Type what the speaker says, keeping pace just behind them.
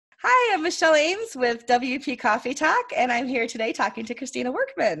Hi, I'm Michelle Ames with WPCoffeeTalk, and I'm here today talking to Christina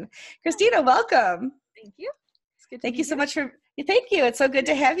Workman. Christina, welcome. Thank you. It's good to Thank be you so here. much for, thank you. It's so good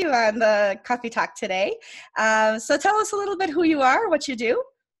to have you on the Coffee Talk today. So tell us a little bit who you are, what you do.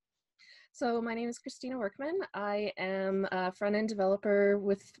 So my name is Christina Workman. I am a front-end developer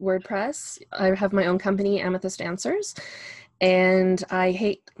with WordPress. I have my own company, Amethyst Answers, and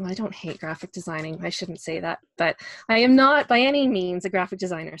I don't hate graphic designing. I shouldn't say that, but I am not by any means a graphic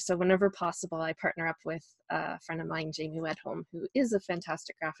designer. So whenever possible, I partner up with a friend of mine, Jamie Wedholm, who is a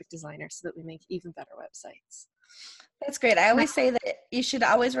fantastic graphic designer, so that we make even better websites. That's great. I always say that you should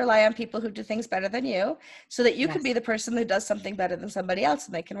always rely on people who do things better than you so that you can be the person who does something better than somebody else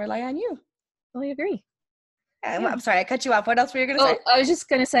and they can rely on you. I agree. Yeah. I'm sorry, I cut you off. What else were you going to say? I was just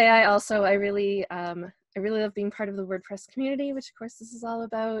going to say, I really love being part of the WordPress community, which of course this is all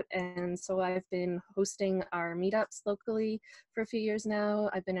about. And so I've been hosting our meetups locally for a few years now.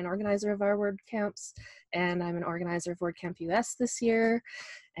 I've been an organizer of our WordCamps, and I'm an organizer of WordCamp US this year.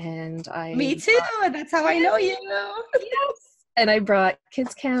 And Me too. That's how I know you. Yes. And I brought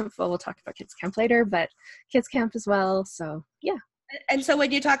Kids Camp. Well, we'll talk about Kids Camp later, but Kids Camp as well. So yeah. And so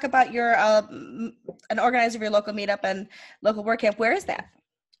when you talk about your an organizer of your local meetup and local WordCamp, where is that?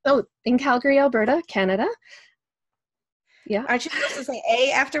 Oh, in Calgary, Alberta, Canada. Yeah. Aren't you supposed to say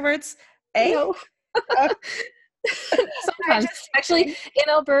A afterwards? A? No. Sometimes. Actually, in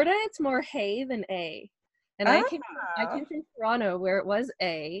Alberta, it's more hey than A. And I came from Toronto where it was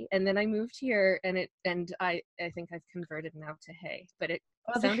A, and then I moved here, and I think I've converted now to hey, but it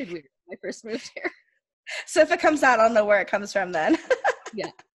sounded weird when I first moved here. So if it comes out, I'll know where it comes from then. Yeah.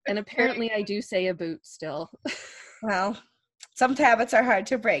 And apparently I do say a boot still. Well, some habits are hard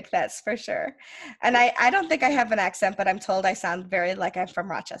to break, that's for sure. And I don't think I have an accent, but I'm told I sound very like I'm from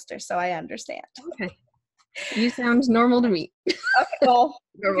Rochester, so I understand. Okay. You sound normal to me. Okay, well,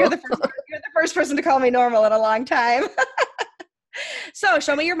 you're the first person to call me normal in a long time. So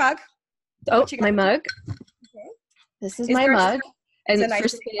show me your mug. Oh, my mug. Okay. This is my mug. And for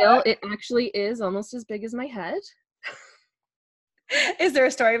scale, it actually is almost as big as my head. Is there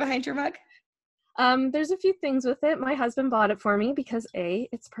a story behind your mug? There's a few things with it. My husband bought it for me because A,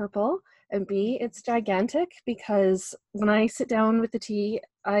 it's purple, and B, it's gigantic because when I sit down with the tea,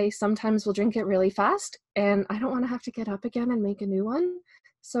 I sometimes will drink it really fast, and I don't want to have to get up again and make a new one.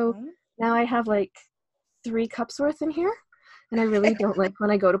 So now I have like 3 cups worth in here. And I really don't like when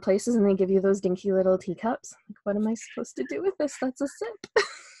I go to places and they give you those dinky little teacups. Like, what am I supposed to do with this? That's a sip.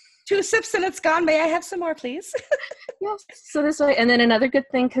 2 sips and it's gone. May I have some more, please? Yes. So this way, and then another good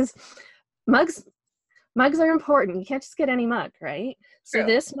thing, because mugs are important. You can't just get any mug, right? So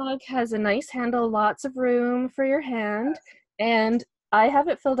this mug has a nice handle, lots of room for your hand, and I have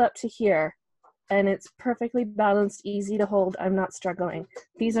it filled up to here. And it's perfectly balanced, easy to hold. I'm not struggling.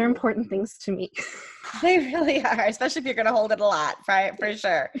 These are important things to me. They really are, especially if you're going to hold it a lot, right? For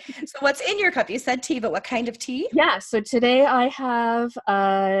sure. So what's in your cup? You said tea, but what kind of tea? Yeah, so today I have,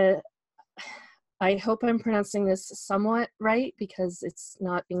 I hope I'm pronouncing this somewhat right because it's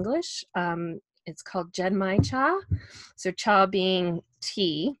not English. It's called Genmai cha. So cha being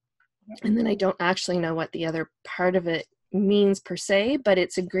tea. And then I don't actually know what the other part of it means per se, but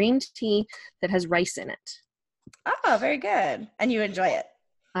it's a green tea that has rice in it. Oh, very good. And you enjoy it?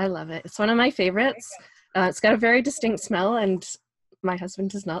 I love it. It's one of my favorites. It's got a very distinct smell, and my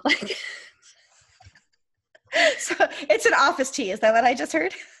husband does not like it. So it's an office tea. Is that what I just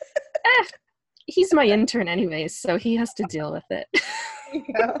heard? He's my intern anyways, so he has to deal with it. There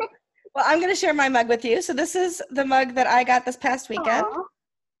you go. Well, I'm going to share my mug with you. So this is the mug that I got this past weekend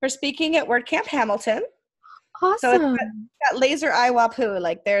for speaking at WordCamp Hamilton. Awesome. So it's got laser eye wapoo.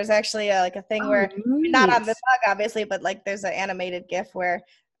 Like there's actually a thing where, not on the mug obviously, but like there's an animated GIF where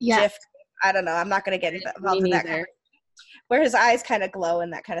GIF, I don't know, I'm not going to get involved in that kind of, where his eyes kind of glow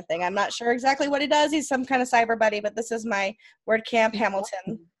and that kind of thing. I'm not sure exactly what he does. He's some kind of cyber buddy, but this is my WordCamp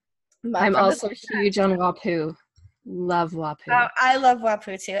Hamilton mug. I'm also huge on wapoo. Love wapoo. Oh, I love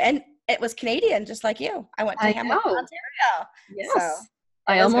wapoo too. And it was Canadian, just like you. I went to Hamilton, Ontario. Yes. So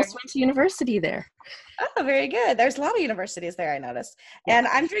I almost went to university there. Oh, very good. There's a lot of universities there, I noticed. And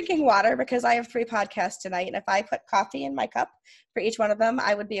I'm drinking water because I have 3 podcasts tonight. And if I put coffee in my cup for each one of them,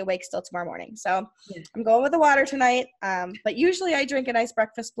 I would be awake still tomorrow morning. So I'm going with the water tonight. But usually I drink a nice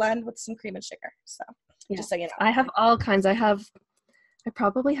breakfast blend with some cream and sugar. So just so you know. I have all kinds. I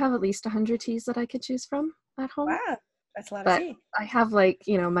probably have at least 100 teas that I could choose from at home. Wow. That's a lot of tea. I have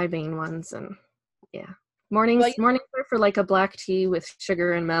my main ones, and mornings are for like a black tea with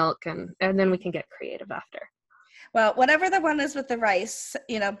sugar and milk, and then we can get creative after. Well, whatever the one is with the rice,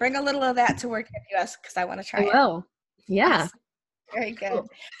 bring a little of that to WordCamp US because I want to try it. I will. Yeah. Very good.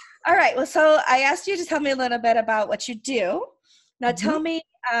 All right. Well, so I asked you to tell me a little bit about what you do. Now tell me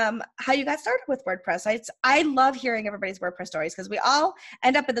how you got started with WordPress. I love hearing everybody's WordPress stories because we all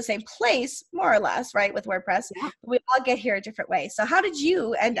end up in the same place, more or less, right, with WordPress. Yeah. We all get here a different way. So how did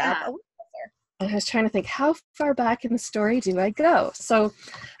you end up a WordPresser? I was trying to think, how far back in the story do I go? So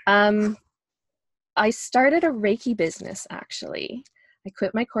I started a Reiki business, actually. I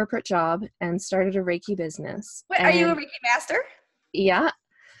quit my corporate job and started a Reiki business. Wait, are you a Reiki master? Yeah,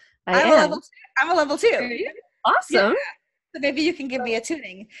 I'm a level 2. I'm a level 2. Awesome. Yeah. So maybe you can give me a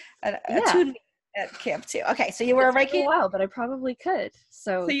tuning, a tune at camp too. Okay, so you were a Reiki. Wow, but I probably could.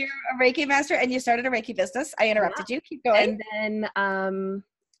 So you're a Reiki master, and you started a Reiki business. I interrupted you. Keep going.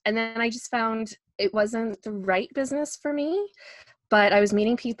 And then I just found it wasn't the right business for me. But I was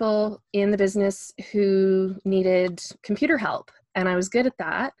meeting people in the business who needed computer help, and I was good at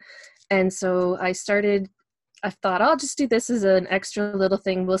that. And so I thought, I'll just do this as an extra little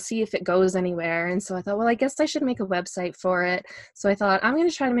thing. We'll see if it goes anywhere. And so I thought, well, I guess I should make a website for it. So I thought, I'm going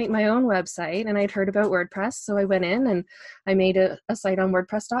to try to make my own website. And I'd heard about WordPress. So I went in and I made a site on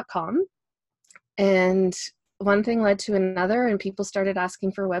WordPress.com. And one thing led to another, and people started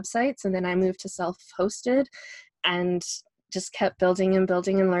asking for websites. And then I moved to self-hosted and just kept building and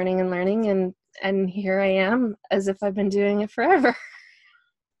building and learning. And here I am as if I've been doing it forever.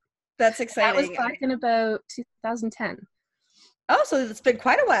 That's exciting. That was back in about 2010. Oh, so it's been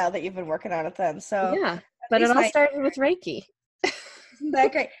quite a while that you've been working on it then. So yeah, but it all started with Reiki. Isn't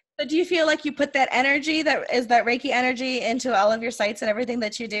that great? So do you feel like you put that energy, that Reiki energy, into all of your sites and everything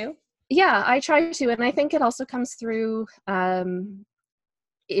that you do? Yeah, I try to. And I think it also comes through in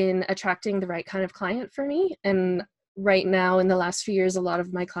attracting the right kind of client for me. And right now, in the last few years, a lot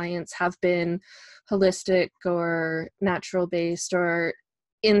of my clients have been holistic or natural based, or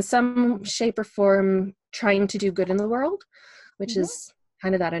in some shape or form trying to do good in the world, which is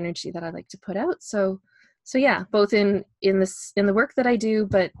kind of that energy that I like to put out. So yeah, both in the work that I do,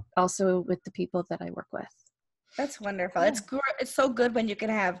 but also with the people that I work with. That's wonderful. Yeah. It's so good when you can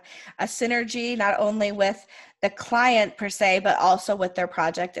have a synergy, not only with the client per se, but also with their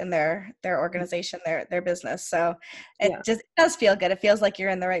project and their organization, their business. So it does feel good. It feels like you're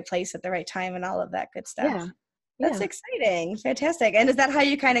in the right place at the right time and all of that good stuff. Yeah. That's exciting. Fantastic. And is that how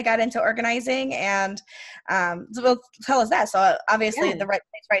you kind of got into organizing? And well, tell us that. So obviously the right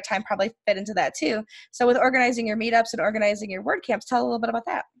place, right time probably fit into that too. So with organizing your meetups and organizing your WordCamps, tell a little bit about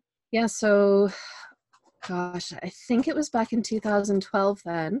that. Yeah. So gosh, I think it was back in 2012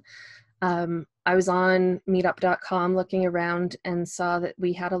 then. I was on meetup.com looking around and saw that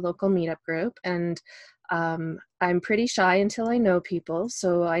we had a local meetup group, and I'm pretty shy until I know people,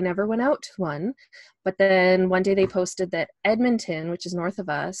 so I never went out to one. But then one day they posted that Edmonton, which is north of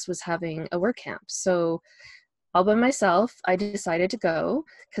us, was having a WordCamp. So all by myself, I decided to go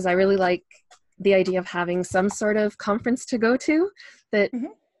because I really like the idea of having some sort of conference to go to that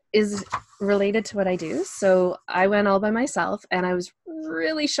is related to what I do. So I went all by myself, and I was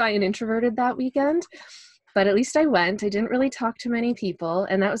really shy and introverted that weekend, but at least I went. I didn't really talk to many people,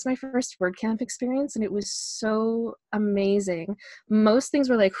 and that was my first WordCamp experience, and it was so amazing. Most things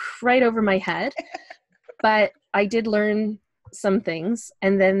were like right over my head, but I did learn some things.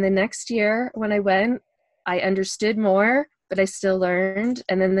 And then the next year when I went, I understood more, but I still learned.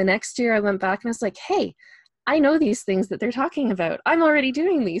 And then the next year I went back and I was like, hey, I know these things that they're talking about. I'm already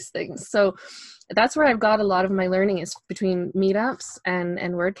doing these things. So that's where I've got a lot of my learning, is between meetups and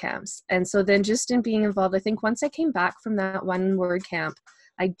WordCamps. And so then just in being involved, I think once I came back from that one WordCamp,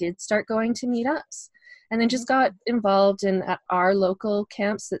 I did start going to meetups, and then just got involved in at our local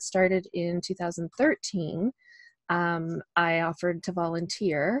camps that started in 2013. I offered to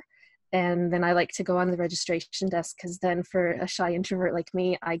volunteer. And then I like to go on the registration desk, because then for a shy introvert like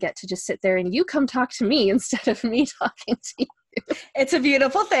me, I get to just sit there and you come talk to me instead of me talking to you. It's a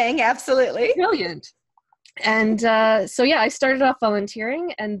beautiful thing. Absolutely. Brilliant. And so, yeah, I started off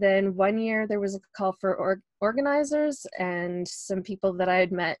volunteering. And then one year there was a call for organizers, and some people that I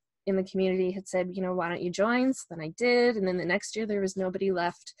had met in the community had said, why don't you join? So then I did. And then the next year there was nobody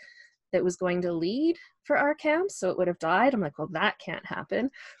left that was going to lead for our camp, so it would have died. I'm like, well, that can't happen.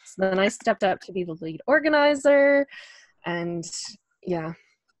 So then I stepped up to be the lead organizer, and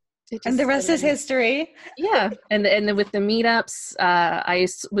and the rest is history. Yeah, and then with the meetups, I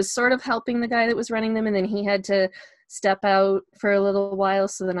was sort of helping the guy that was running them, and then he had to step out for a little while,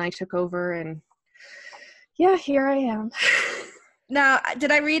 so then I took over, and here I am. Now,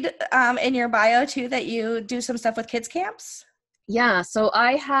 did I read in your bio too that you do some stuff with kids camps? Yeah, so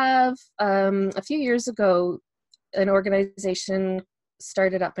I have, a few years ago, an organization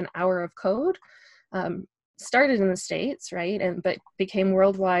started up, an Hour of Code. started in the States, right, but became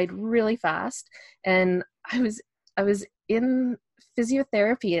worldwide really fast. And I was in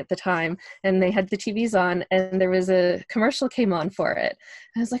physiotherapy at the time, and they had the TVs on, and there was a commercial came on for it.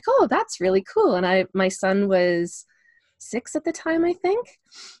 And I was like, oh, that's really cool. And my son was 6 at the time, I think.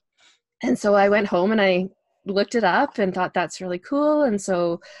 And so I went home and I looked it up and thought that's really cool. And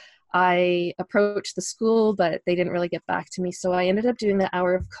so I approached the school, but they didn't really get back to me. So I ended up doing the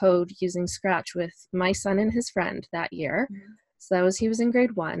hour of code using Scratch with my son and his friend that year. Mm-hmm. So he was in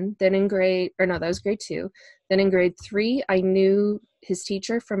grade 1. Then that was grade 2. Then in grade 3, I knew his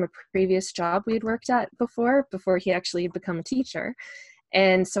teacher from a previous job we had worked at before he actually had become a teacher.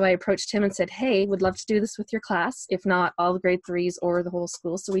 And so I approached him and said, hey, would love to do this with your class, if not all the grade 3s or the whole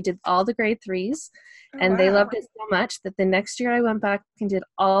school. So we did all the grade 3s, and they loved it so much that the next year I went back and did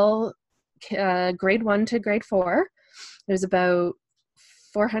all grade 1 to grade 4. There was about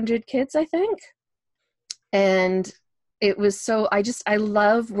 400 kids, I think. And it was so, I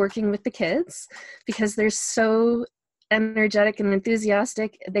love working with the kids because they're so energetic and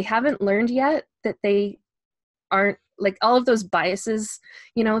enthusiastic. They haven't learned yet that they aren't, like, all of those biases,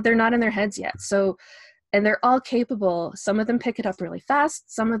 they're not in their heads yet. So, and they're all capable. Some of them pick it up really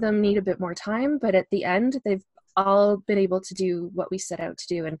fast. Some of them need a bit more time, but at the end, they've all been able to do what we set out to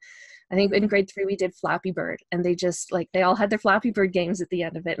do. And I think in grade 3, we did Flappy Bird, and they all had their Flappy Bird games at the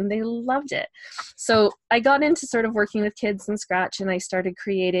end of it, and they loved it. So I got into sort of working with kids in Scratch, and I started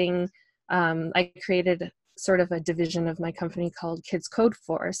created sort of a division of my company called Kids Code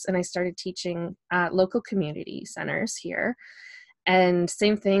Force, and I started teaching at local community centers here. And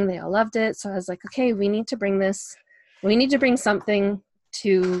same thing, they all loved it. So I was like, okay, we need to bring something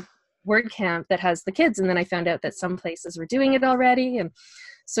to WordCamp that has the kids. And then I found out that some places were doing it already. And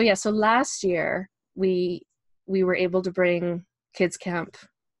so last year we were able to bring Kids Camp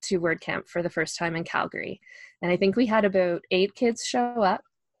to WordCamp for the first time in Calgary. And I think we had about 8 kids show up.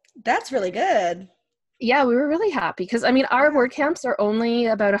 That's really good. Yeah, we were really happy because, our WordCamps are only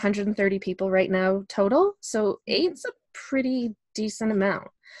about 130 people right now total. So 8's a pretty decent amount.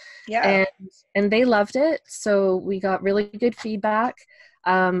 Yeah. And they loved it. So we got really good feedback.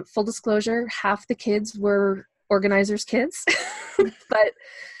 Full disclosure, half the kids were organizers' kids. But,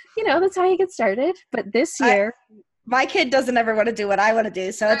 that's how you get started. But this year... my kid doesn't ever want to do what I want to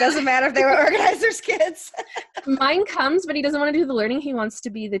do, so it doesn't matter if they were organizers' kids. Mine comes, but he doesn't want to do the learning. He wants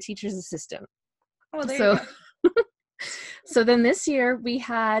to be the teacher's assistant. Oh, there you go. So then this year we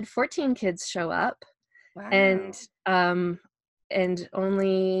had 14 kids show up. Wow. And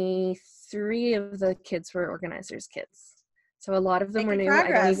only 3 of the kids were organizers' kids. So a lot of them were new.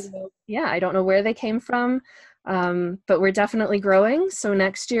 I don't know where they came from, but we're definitely growing. So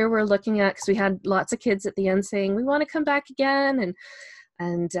next year we're looking at, because we had lots of kids at the end saying, we want to come back again.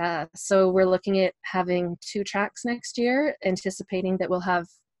 And so we're looking at having 2 tracks next year, anticipating that we'll have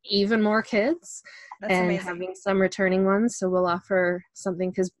even more kids. That's and amazing. Having some returning ones. So we'll offer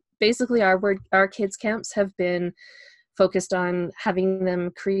something, because basically our kids camps have been focused on having them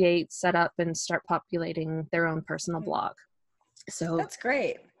create, set up, and start populating their own personal blog. So that's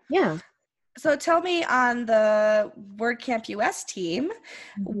great. Yeah. So tell me, on the WordCamp US team,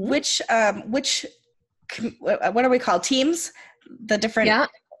 which what are we called? Teams? The different. Yeah.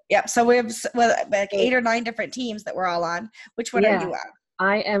 Yeah. So we have like 8 or 9 different teams that we're all on. Which one are you on?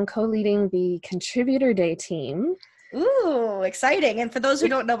 I am co-leading the Contributor Day team. Ooh, exciting. And for those who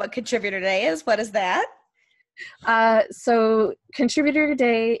don't know what Contributor Day is, what is that? So Contributor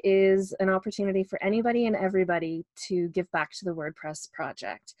Day is an opportunity for anybody and everybody to give back to the WordPress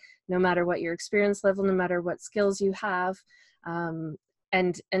project, no matter what your experience level, no matter what skills you have.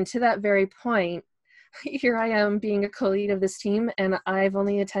 And to that very point, here I am being a co-lead of this team, and I've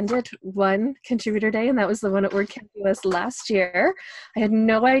only attended 1 Contributor Day, and that was the one at WordCamp US last year. I had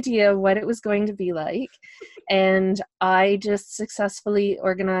no idea what it was going to be like, and I just successfully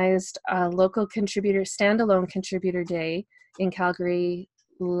organized a local standalone Contributor Day in Calgary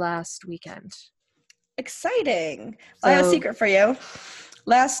last weekend. Exciting. Well, I have a secret for you.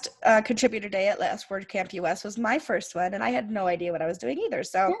 Last Contributor Day at last WordCamp US was my first one, and I had no idea what I was doing either.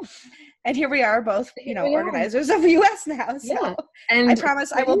 So, and here we are, both organizers of US now. So, and I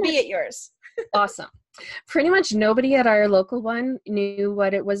promise I will be at yours. Awesome. Pretty much nobody at our local one knew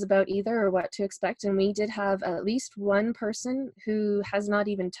what it was about either, or what to expect. And we did have at least 1 person who has not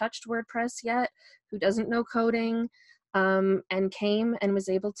even touched WordPress yet, who doesn't know coding, and came and was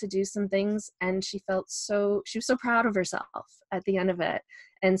able to do some things, and she was so proud of herself at the end of it,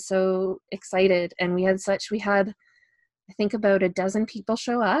 and so excited. And we had I think about a dozen people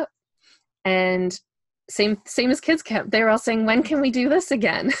show up, and same as Kids Camp, they were all saying, when can we do this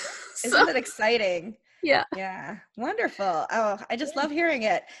again? Isn't that exciting? Yeah. Yeah. Wonderful. Oh, I just love hearing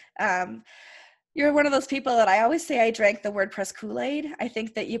it. You're one of those people that I always say I drank the WordPress Kool-Aid. I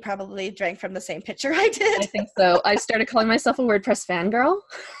think that you probably drank from the same pitcher I did. I think so. I started calling myself a WordPress fangirl.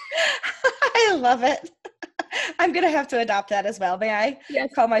 I love it. I'm going to have to adopt that as well. May I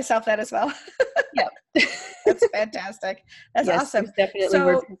call myself that as well? Yep. That's fantastic. That's awesome. Definitely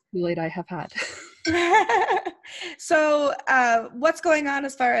WordPress Kool-Aid I have had. So what's going on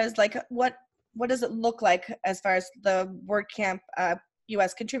as far as like, what does it look like as far as the WordCamp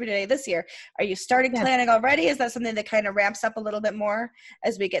US Contributor Day this year? Are you starting planning already? Is that something that kind of ramps up a little bit more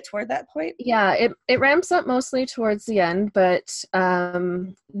as we get toward that point? Yeah, it ramps up mostly towards the end, but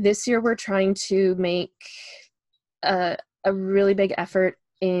this year we're trying to make a really big effort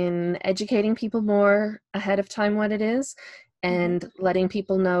in educating people more ahead of time what it is, and letting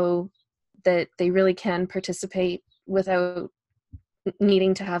people know that they really can participate without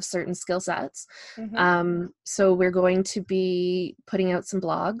needing to have certain skill sets. So we're going to be putting out some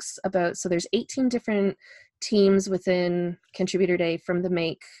blogs about, so there's 18 different teams within Contributor Day from the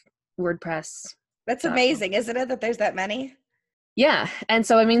Make WordPress. That's amazing, isn't it, that there's that many? Yeah. And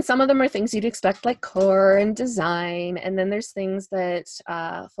so, I mean, some of them are things you'd expect, like core and design. And then there's things that,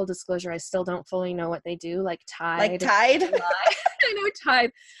 full disclosure, I still don't fully know what they do, like Tide. Like Tide? I know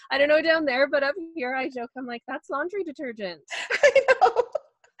Tide. I don't know down there, but up here I joke, I'm like, that's laundry detergent. I know.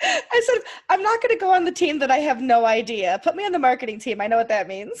 I said, I'm not going to go on the team that I have no idea. Put me on the marketing team. I know what that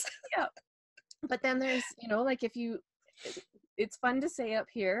means. Yeah. But then there's, like it's fun to say up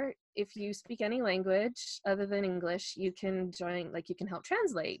here, if you speak any language other than English, you can join, like you can help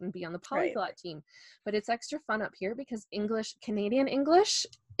translate and be on the polyglot team. But it's extra fun up here because Canadian English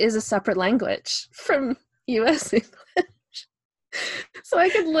is a separate language from US English. So I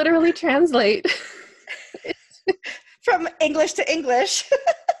could literally translate. From English to English.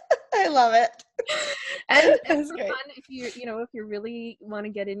 I love it. And it's fun if if you really want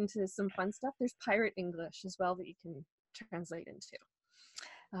to get into some fun stuff, there's Pirate English as well that you can translate into.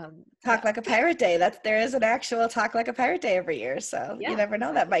 Talk Like a Pirate Day. There is an actual Talk Like a Pirate Day every year, so you never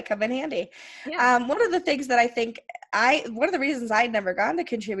know, that might come in handy. Yeah. One of the things that I think one of the reasons I'd never gone to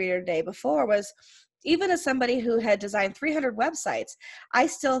Contributor Day before was, even as somebody who had designed 300 websites, I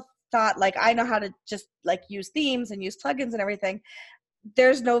still thought, like, I know how to just like use themes and use plugins and everything.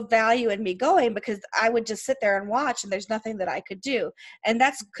 There's no value in me going because I would just sit there and watch and there's nothing that I could do. And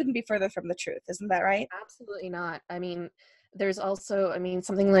that couldn't be further from the truth. Isn't that right? Absolutely not. I mean, there's also,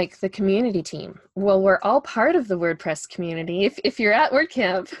 something like the community team. Well, we're all part of the WordPress community. If you're at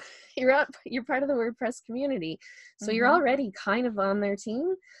WordCamp, you're part of the WordPress community. So you're already kind of on their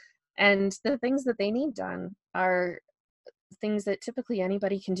team. And the things that they need done are things that typically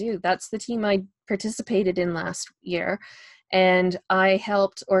anybody can do. That's the team I participated in last year. And I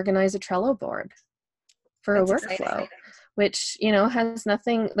helped organize a Trello board for a workflow, exciting. Which, has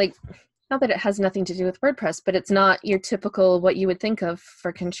nothing, like, not that it has nothing to do with WordPress, but it's not your typical what you would think of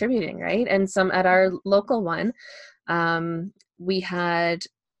for contributing, right? And at our local one, we had,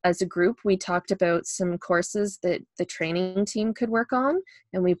 as a group, we talked about some courses that the training team could work on,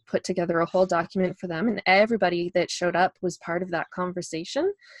 and we put together a whole document for them, and everybody that showed up was part of that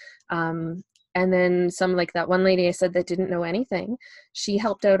conversation. And then some, like that one lady I said that didn't know anything, she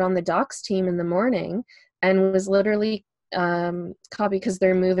helped out on the docs team in the morning and was literally copy, because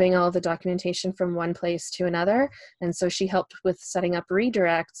they're moving all the documentation from one place to another. And so she helped with setting up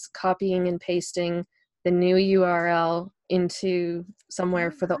redirects, copying and pasting the new URL into somewhere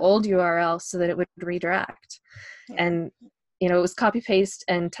for the old URL so that it would redirect. And, it was copy paste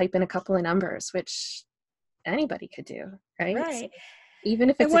and type in a couple of numbers, which anybody could do, right? Right. Even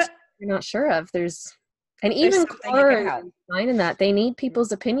if it's you're not sure of, even core in that they need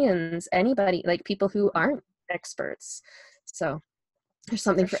people's opinions, anybody, like people who aren't experts. So there's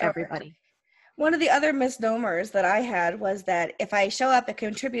something for everybody. One of the other misnomers that I had was that if I show up at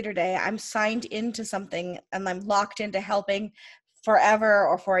Contributor Day, I'm signed into something and I'm locked into helping forever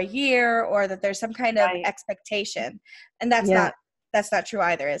or for a year, or that there's some kind of expectation. And that's not true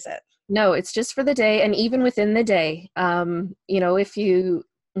either, is it? No, it's just for the day. And even within the day,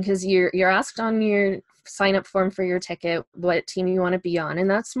 because you're asked on your sign up form for your ticket what team you want to be on, and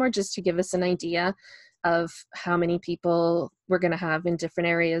that's more just to give us an idea of how many people we're going to have in different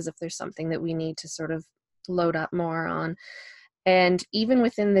areas if there's something that we need to sort of load up more on. And even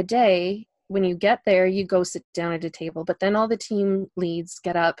within the day, when you get there, you go sit down at a table, but then all the team leads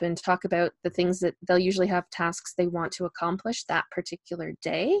get up and talk about the things that they'll usually have tasks they want to accomplish that particular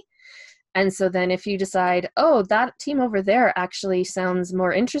day. And so then if you decide, oh, that team over there actually sounds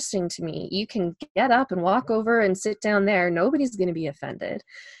more interesting to me, you can get up and walk over and sit down there. Nobody's going to be offended.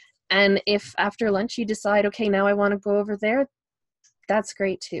 And if after lunch you decide, okay, now I want to go over there, that's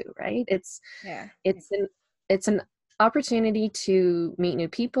great too, right? It's an opportunity to meet new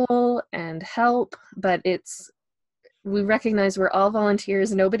people and help, but we recognize we're all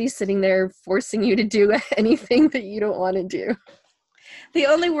volunteers. Nobody's sitting there forcing you to do anything that you don't want to do. The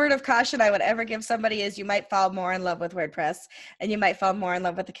only word of caution I would ever give somebody is you might fall more in love with WordPress, and you might fall more in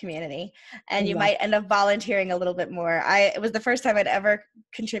love with the community, and you might end up volunteering a little bit more. It was the first time I'd ever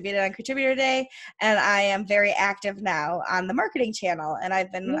contributed on Contributor Day, and I am very active now on the marketing channel, and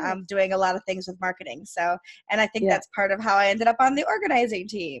I've been doing a lot of things with marketing. So, and I think that's part of how I ended up on the organizing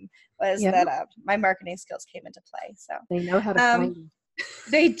team, was that my marketing skills came into play. So they know how to find you.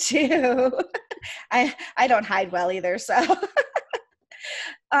 They do. I don't hide well either, so.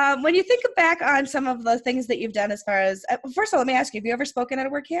 When you think back on some of the things that you've done as far as, first of all, let me ask you, have you ever spoken at a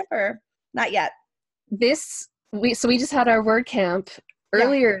WordCamp or not yet? We just had our WordCamp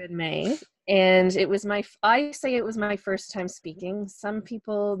earlier in May, and I say it was my first time speaking. Some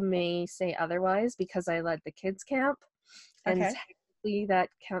people may say otherwise because I led the kids camp, and technically that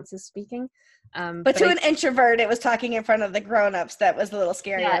counts as speaking. But to an introvert, it was talking in front of the grown-ups that was a little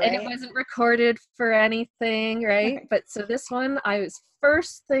scarier, right? And it wasn't recorded for anything, right? But so this one, I was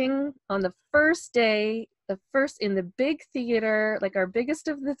first thing on the first day, in the big theater, like our biggest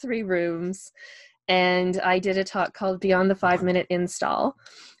of the 3 rooms, and I did a talk called Beyond the 5-Minute Install,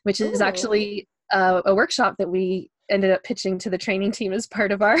 which is actually a workshop that we ended up pitching to the training team as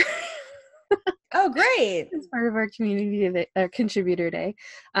part of our Oh, great. As part of our community contributor day.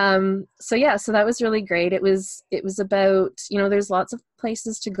 So that was really great. It was about, there's lots of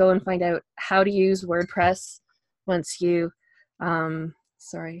places to go and find out how to use WordPress once you,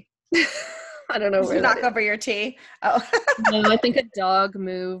 sorry. I don't know. Did you knock over your tea? Oh. No, I think a dog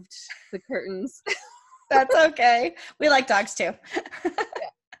moved the curtains. That's okay. We like dogs too.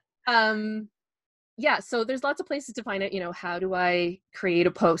 So there's lots of places to find out, how do I create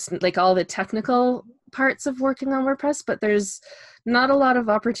a post, like all the technical parts of working on WordPress, but there's not a lot of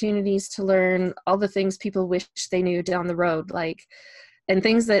opportunities to learn all the things people wish they knew down the road, and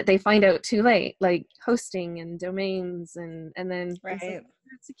things that they find out too late, like hosting and domains and then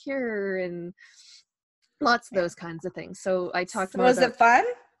secure and lots of those kinds of things. So I talked more about. Was it fun?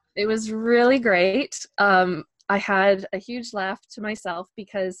 It was really great. I had a huge laugh to myself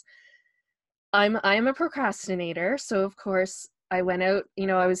because I'm a procrastinator. So of course I went out,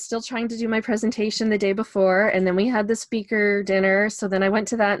 I was still trying to do my presentation the day before, and then we had the speaker dinner. So then I went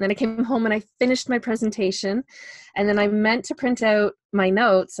to that, and then I came home and I finished my presentation, and then I meant to print out my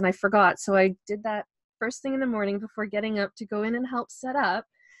notes and I forgot. So I did that first thing in the morning before getting up to go in and help set up.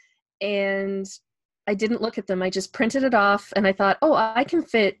 And I didn't look at them. I just printed it off, and I thought, I can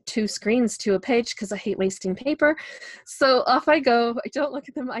fit 2 screens to a page because I hate wasting paper. So off I go. I don't look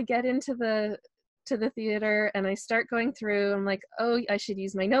at them. I get into the theater and I start going through. I'm like, I should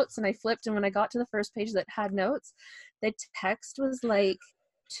use my notes. And I flipped, and when I got to the first page that had notes, the text was like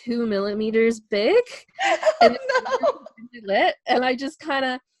 2 millimeters big. And lit. And I just kind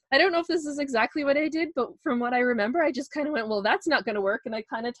of, I don't know if this is exactly what I did, but from what I remember, I just kind of went, well, that's not going to work. And I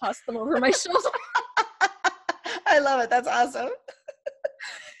kind of tossed them over my shoulder. I love it. That's awesome.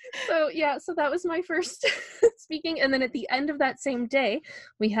 So that was my first speaking. And then at the end of that same day,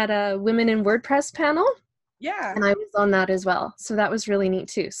 we had a Women in WordPress panel. Yeah. And I was on that as well. So that was really neat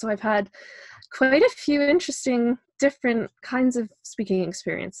too. So I've had quite a few interesting different kinds of speaking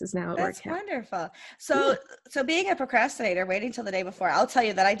experiences now at WordCamp. That's wonderful. So being a procrastinator, waiting till the day before, I'll tell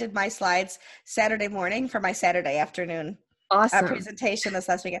you that I did my slides Saturday morning for my Saturday afternoon presentation this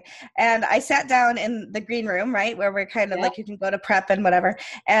last weekend. And I sat down in the green room, right, where we're kind of like, you can go to prep and whatever.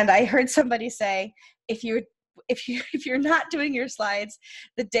 And I heard somebody say, if you're not doing your slides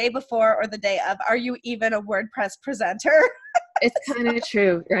the day before or the day of, are you even a WordPress presenter? It's kind of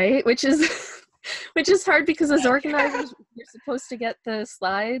true, right? Which is hard because as organizers, you're supposed to get the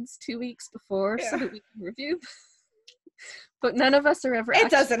slides 2 weeks before so that we can review. But none of us are ever. It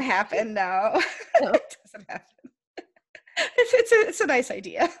doesn't happen, no. It doesn't happen. It's a nice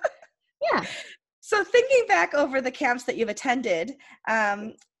idea. Yeah. So thinking back over the camps that you've attended,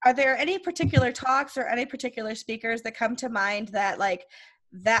 are there any particular talks or any particular speakers that come to mind that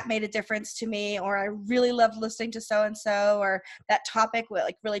that made a difference to me, or I really loved listening to so-and-so, or that topic will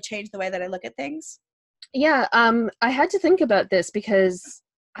really change the way that I look at things? Yeah. I had to think about this because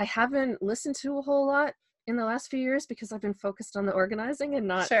I haven't listened to a whole lot in the last few years because I've been focused on the organizing and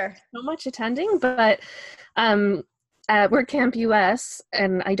not so much attending, but at WordCamp US,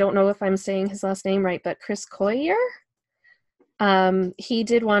 and I don't know if I'm saying his last name right, but Chris Coyier, he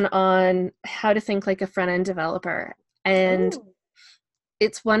did one on how to think like a front-end developer. And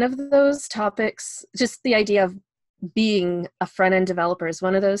it's one of those topics, just the idea of being a front-end developer is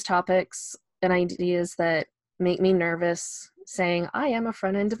one of those topics and ideas that make me nervous, saying I am a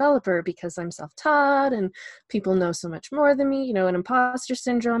front-end developer because I'm self-taught and people know so much more than me, an imposter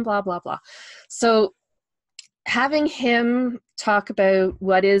syndrome, blah, blah, blah. So having him talk about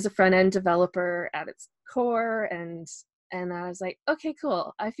what is a front-end developer at its core, and I was like, okay,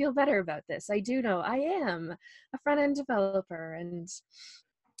 cool. I feel better about this. I do know I am a front-end developer. And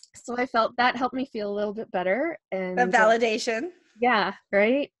so I felt that helped me feel a little bit better. And the validation. Yeah,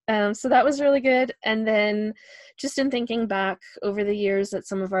 right. So that was really good. And then just in thinking back over the years at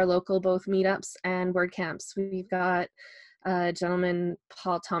some of our local both meetups and WordCamps, we've got a gentleman,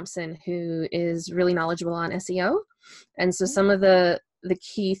 Paul Thompson, who is really knowledgeable on SEO. And so some of the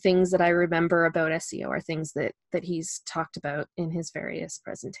key things that I remember about SEO are things that he's talked about in his various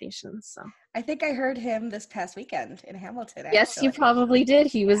presentations. So I think I heard him this past weekend in Hamilton. Actually. Yes, you probably did.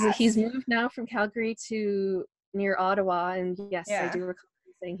 He's moved now from Calgary to near Ottawa, and yes, I do recall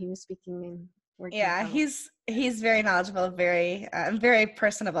saying he was speaking in WordCamp. Yeah, he's very knowledgeable, very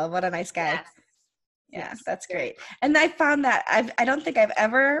personable. What a nice guy. Yes. Yeah, that's great. And I found that I don't think I've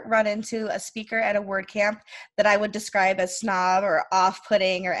ever run into a speaker at a WordCamp that I would describe as snob or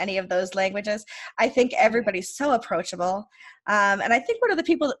off-putting or any of those languages. I think everybody's so approachable. And I think one of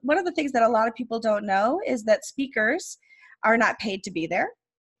the things that a lot of people don't know is that speakers are not paid to be there.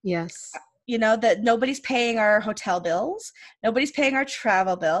 Yes. That nobody's paying our hotel bills. Nobody's paying our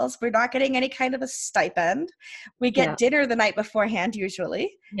travel bills. We're not getting any kind of a stipend. We get dinner the night beforehand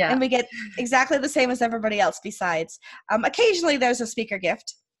usually. Yeah. And we get exactly the same as everybody else besides. Occasionally there's a speaker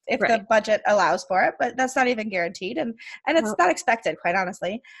gift if the budget allows for it, but that's not even guaranteed. And it's not expected, quite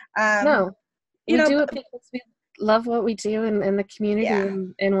honestly. No, we do it because we love what we do in the community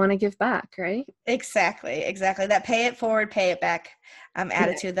and want to give back, right? Exactly. That pay it forward, pay it back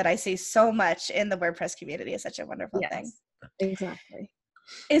attitude that I see so much in the WordPress community is such a wonderful thing. Exactly.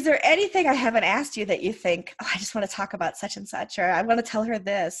 Is there anything I haven't asked you that you think, I just want to talk about such and such, or I want to tell her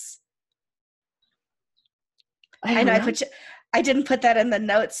this? I know I didn't put that in the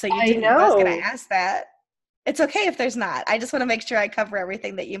notes, so you didn't know I was going to ask that. It's okay if there's not. I just want to make sure I cover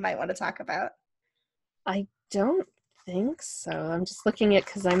everything that you might want to talk about. I don't think so. I'm just looking at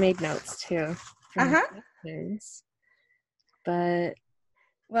because I made notes too. But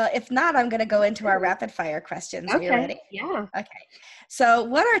well, if not, I'm going to go into our rapid fire questions. Are you ready? Yeah. Okay. So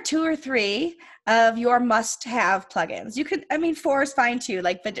what are 2 or 3 of your must-have plugins? You could, 4 is fine too.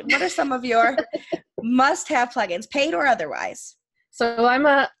 But what are some of your must-have plugins, paid or otherwise? So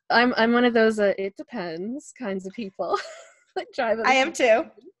I'm one of those it depends kinds of people. I am too.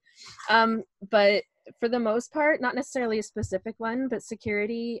 But for the most part, not necessarily a specific one, but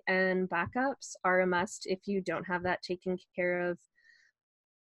security and backups are a must if you don't have that taken care of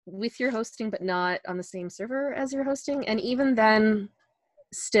with your hosting, but not on the same server as your hosting. And even then,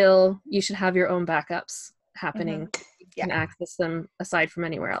 still, you should have your own backups happening. You can access them aside from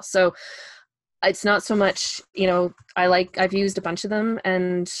anywhere else. So it's not so much, I've used a bunch of them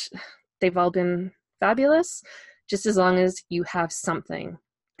and they've all been fabulous, just as long as you have something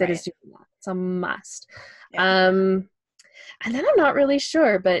that is doing that. It's a must. And then I'm not really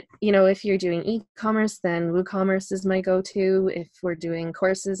sure, but if you're doing e-commerce, then WooCommerce is my go-to. If we're doing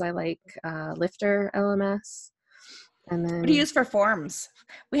courses, I like Lifter LMS. And then what do you use for forms?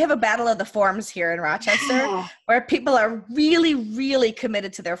 We have a battle of the forms here in Rochester where people are really, really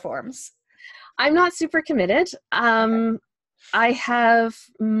committed to their forms. I'm not super committed. I have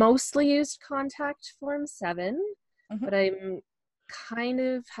mostly used Contact Form 7, but I'm kind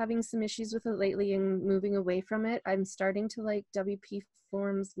of having some issues with it lately and moving away from it. I'm starting to like WP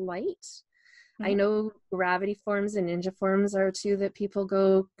Forms Lite. I know Gravity Forms and Ninja Forms are 2 that people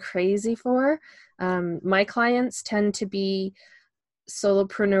go crazy for. My clients tend to be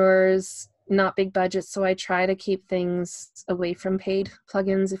solopreneurs, not big budgets, so I try to keep things away from paid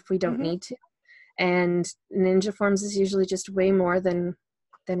plugins if we don't need to. And Ninja Forms is usually just way more than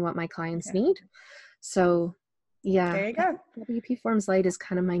what my clients need. So yeah, there you go. WP Forms Lite is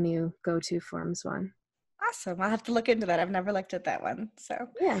kind of my new go-to forms one. Awesome. I'll have to look into that. I've never looked at that one. So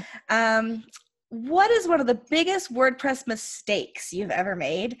yeah. What is one of the biggest WordPress mistakes you've ever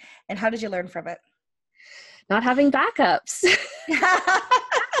made, and how did you learn from it? Not having backups.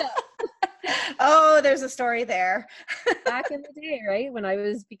 Oh, there's a story there. Back in the day, right?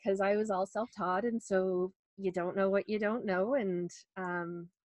 Because I was all self-taught, and so you don't know what you don't know. And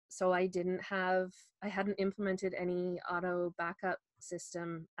so I hadn't implemented any auto backup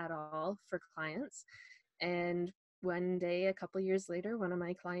system at all for clients. And one day, a couple years later, one of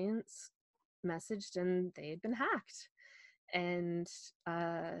my clients messaged and they had been hacked. and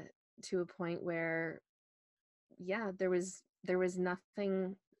to a point where, yeah, there was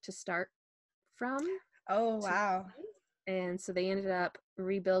nothing to start from. Oh, wow. And so they ended up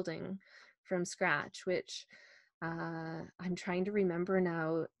rebuilding from scratch, which I'm trying to remember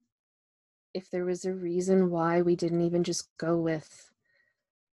now if there was a reason why we didn't even just go with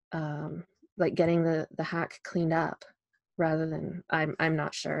like getting the hack cleaned up rather than, I'm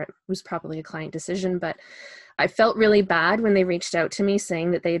not sure. It was probably a client decision, but I felt really bad when they reached out to me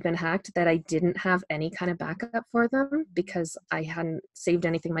saying that they had been hacked, that I didn't have any kind of backup for them because I hadn't saved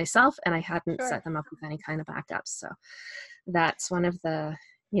anything myself and I hadn't set them up with any kind of backups. So that's one of the,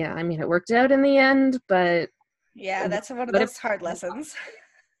 yeah, I mean, it worked out in the end, but yeah, that's one of those hard lessons.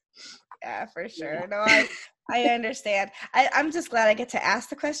 Yeah, for sure. No, I understand. I'm just glad I get to ask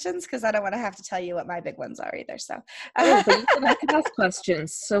the questions because I don't want to have to tell you what my big ones are either. So, oh, but you said I could ask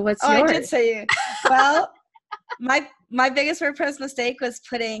questions. So what's yours? I did say, well, my biggest WordPress mistake was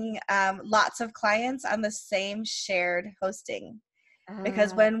putting lots of clients on the same shared hosting.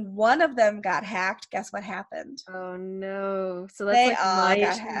 Because when one of them got hacked, guess what happened? Oh no! So that's like my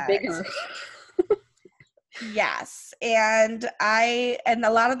issue bigger. Yes, and a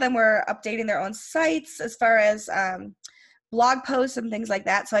lot of them were updating their own sites as far as blog posts and things like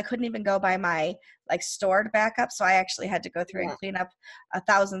that. So I couldn't even go by my like stored backup. So I actually had to go through and clean up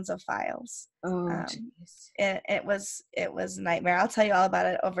thousands of files. Oh, and it was a nightmare. I'll tell you all about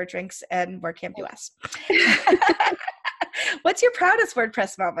it over drinks and WordCamp US. What's your proudest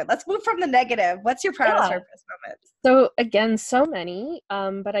WordPress moment? Let's move from the negative. What's your proudest WordPress moment? So again, so many,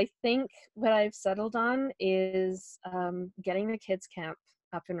 but I think what I've settled on is getting the kids camp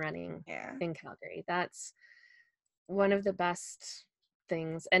up and running in Calgary. That's one of the best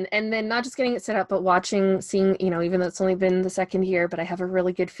things. And then not just getting it set up, but seeing, you know, even though it's only been the second year, but I have a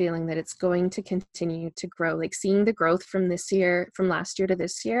really good feeling that it's going to continue to grow. Like seeing the growth from last year to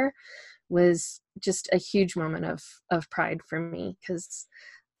this year was just a huge moment of pride for me, because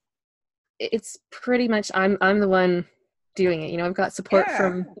it's pretty much I'm the one doing it. You know, I've got support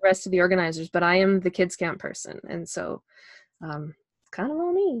from the rest of the organizers, but I am the kids camp person, and so it's kind of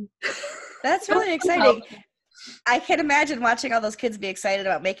all me. That's really exciting. I can imagine watching all those kids be excited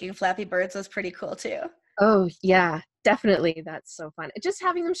about making Flappy Birds was pretty cool too. Oh yeah, definitely. That's so fun. Just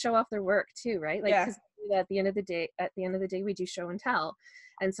having them show off their work too, right? Like, because at the end of the day, we do show and tell.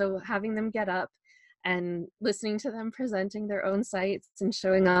 And so having them get up and listening to them presenting their own sites and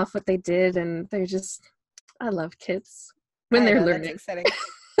showing off what they did, and they're just, I love kids when they're learning. That's exciting.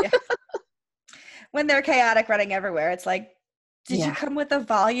 When they're chaotic running everywhere, it's like, did you come with a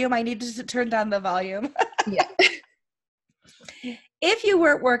volume? I needed to turn down the volume. If you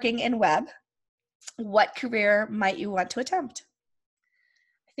weren't working in web, what career might you want to attempt?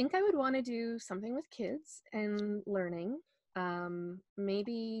 I think I would want to do something with kids and learning.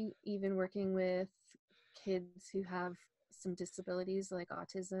 Maybe even working with kids who have some disabilities like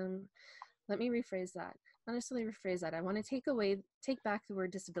autism. Let me rephrase that. Not necessarily rephrase that. I want to take back the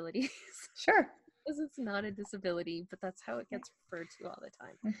word disabilities. Sure. Because it's not a disability, but that's how it gets referred to all the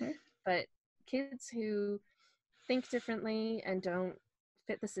time. But kids who think differently and don't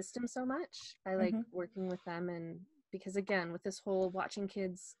fit the system so much, I like working with them. And because again, with this whole watching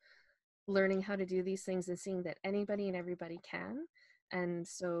kids learning how to do these things and seeing that anybody and everybody can, and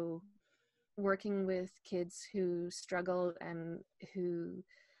so working with kids who struggle and who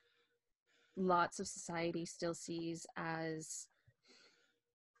lots of society still sees as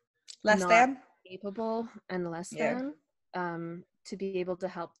less than capable and less than, to be able to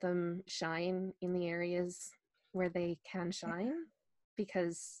help them shine in the areas where they can shine,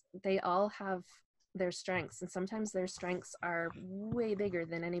 because they all have their strengths, and sometimes their strengths are way bigger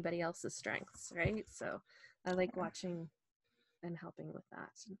than anybody else's strengths, right? So I like watching and helping with that.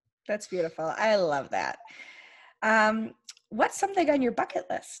 That's beautiful. I love that. What's something on your bucket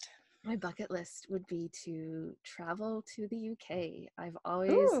list? My bucket list would be to travel to the UK. I've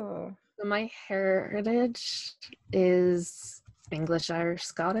always, so my heritage is English, Irish,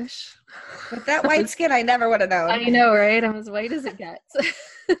 Scottish. With that white skin, I never would have known. I know, right? I'm as white as it gets.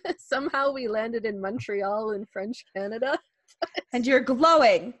 Somehow we landed in Montreal in French Canada. And you're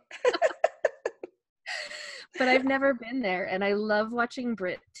glowing. But I've never been there, and I love watching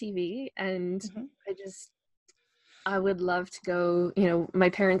Brit TV, and I would love to go. You know, my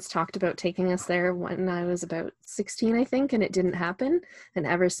parents talked about taking us there when I was about 16, I think, and it didn't happen. And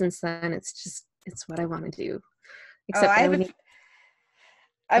ever since then, it's what I want to do. Except I have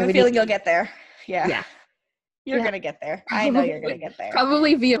a feeling you'll get there. Yeah. You're going to get there. I know you're going to get there.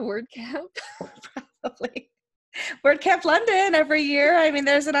 Probably via WordCamp. Probably. WordCamp London every year. I mean,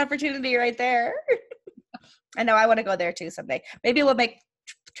 there's an opportunity right there. I know I want to go there too someday. Maybe we'll make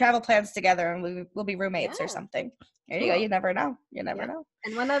travel plans together and we'll be roommates or something. There you go. You never know. You never know.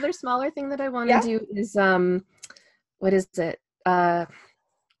 And one other smaller thing that I want to do is, what is it?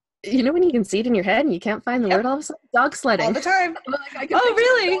 You know when you can see it in your head and you can't find the word all of a sudden? Dog sledding. All the time. I can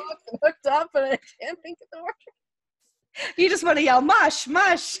really? Hooked up, but I can't think of the word. You just want to yell, mush,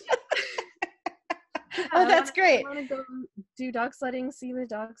 mush. Oh, that's great. I want to go do dog sledding, see the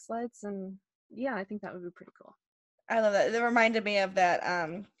dog sleds, and I think that would be pretty cool. I love that. It reminded me of that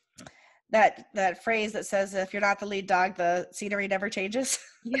that phrase that says, if you're not the lead dog, the scenery never changes.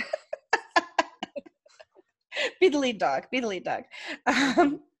 Yeah. Be the lead dog. Be the lead dog.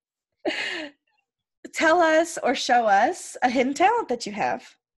 Tell us or show us a hidden talent that you have.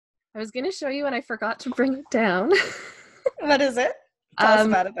 I was going to show you and I forgot to bring it down. What is it? Tell us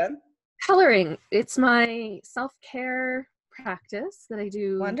about it then. Coloring. It's my self-care practice that I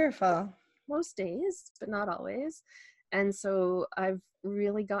do. Wonderful. Most days, but not always. And so I've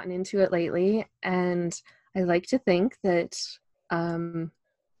really gotten into it lately, and I like to think that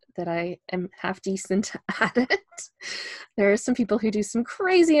that I am half decent at it. There are some people who do some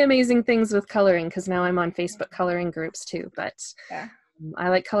crazy amazing things with coloring, because now I'm on Facebook coloring groups too, but I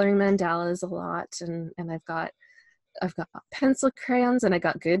like coloring mandalas a lot, and I've got pencil crayons, and I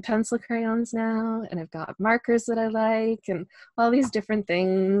got good pencil crayons now, and I've got markers that I like, and all these different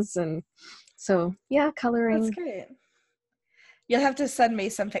things. And so coloring. That's great. You'll have to send me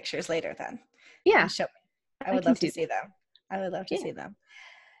some pictures later then. Yeah. Show me. I would love to see them. I would love to see them.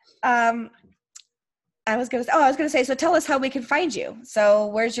 I was going to say, so tell us how we can find you. So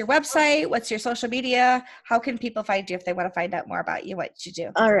where's your website? What's your social media? How can people find you if they want to find out more about you, what you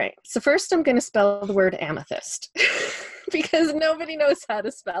do? All right. So first I'm going to spell the word amethyst because nobody knows how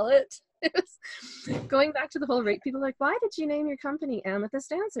to spell it. Going back to the whole Reiki, people are like, why did you name your company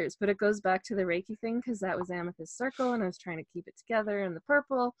Amethyst Answers? But it goes back to the Reiki thing, because that was Amethyst Circle and I was trying to keep it together in the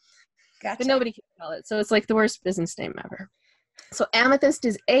purple. Gotcha. But nobody can spell it. So it's like the worst business name ever. So Amethyst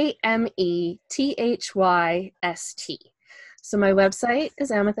is AMETHYST. So my website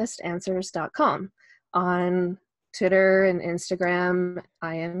is amethystanswers.com. On Twitter and Instagram,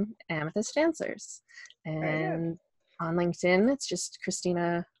 I am Amethyst Answers. And on LinkedIn, it's just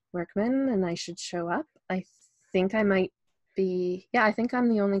Christina Workman, and I should show up. I think I might be, I think I'm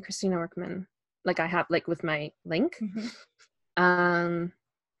the only Christina Workman, like I have, like with my link. Mm-hmm.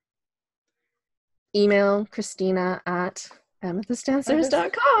 Email Christina at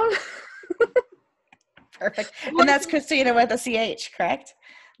amethystanswers.com. Perfect. And that's Christina with a CH, correct?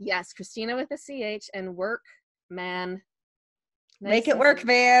 Yes, Christina with a CH, and work, man. Nice. Make it work,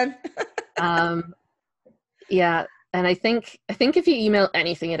 man. And I think if you email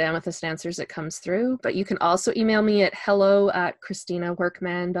anything at Amethyst Answers, it comes through. But you can also email me at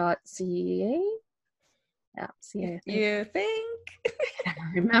hello@christinaworkman.ca. Yeah, CA. You think? I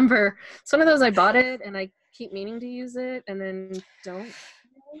never remember. It's one of those, I bought it and I keep meaning to use it and then don't.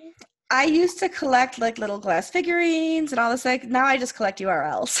 I used to collect like little glass figurines and all this. Like now I just collect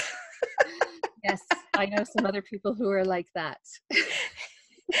URLs. Yes, I know some other people who are like that.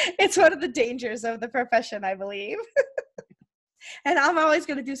 It's one of the dangers of the profession, I believe. And I'm always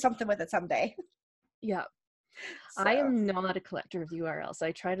going to do something with it someday. Yeah. So. I am not a collector of URLs.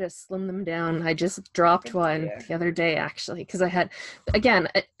 I try to slim them down. I just dropped one the other day, actually, because I had, again,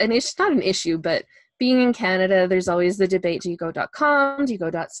 it's not an issue, but being in Canada, there's always the debate, do you go .com, do you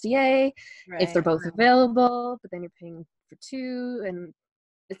go .ca, if they're both available, but then you're paying for two, and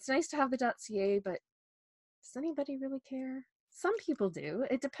it's nice to have the .ca, but does anybody really care? Some people do.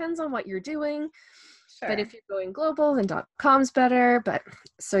 It depends on what you're doing. Sure. But if you're going global, then .com's better. But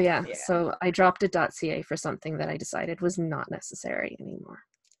so so I dropped a .ca for something that I decided was not necessary anymore.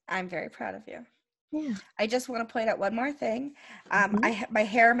 I'm very proud of you. Yeah. I just want to point out one more thing. My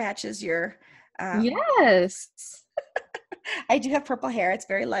hair matches your. Yes. I do have purple hair. It's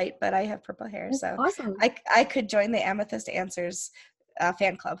very light, but I have purple hair. That's so awesome. I could join the Amethyst Answers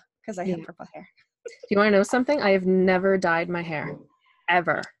fan club because I have purple hair. Do you want to know something? I have never dyed my hair,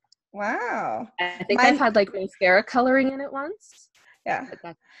 ever. Wow. I think I've had like mascara coloring in it once. Yeah.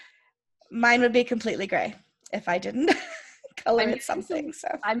 Mine would be completely gray if I didn't color it something. So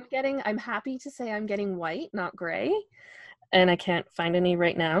I'm happy to say I'm getting white, not gray. And I can't find any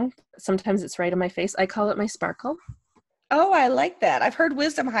right now. Sometimes it's right on my face. I call it my sparkle. Oh, I like that. I've heard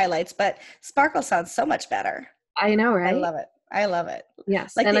wisdom highlights, but sparkle sounds so much better. I know, right? I love it.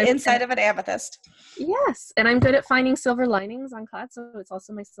 Yes. Like the inside of an amethyst. Yes. And I'm good at finding silver linings on clouds, so it's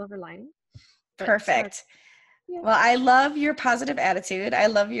also my silver lining. Perfect. Yeah. Well, I love your positive attitude. I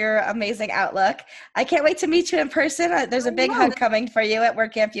love your amazing outlook. I can't wait to meet you in person. There's a big hug coming for you at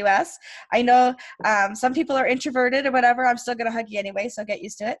WordCamp US. I know some people are introverted or whatever. I'm still going to hug you anyway, so get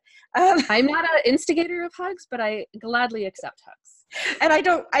used to it. I'm not an instigator of hugs, but I gladly accept hugs. And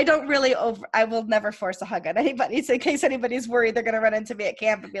I will never force a hug on anybody. So in case anybody's worried they're going to run into me at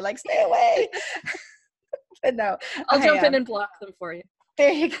camp and be like, stay away. But no. I'll jump in and block them for you.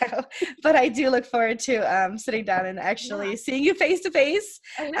 There you go. But I do look forward to sitting down and actually seeing you face to face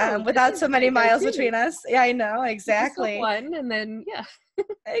without so many miles between us. Yeah, I know. Exactly. One, and then, yeah.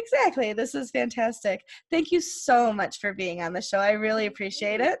 Exactly. This is fantastic. Thank you so much for being on the show. I really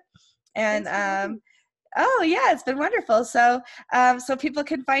appreciate it. And oh yeah, it's been wonderful. So so people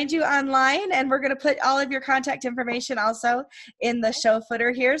can find you online, and we're going to put all of your contact information also in the show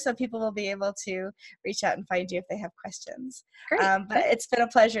footer here, so people will be able to reach out and find you if they have questions. Great. But it's been a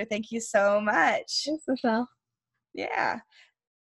pleasure. Thank you so much. Thanks, Michelle. Yeah.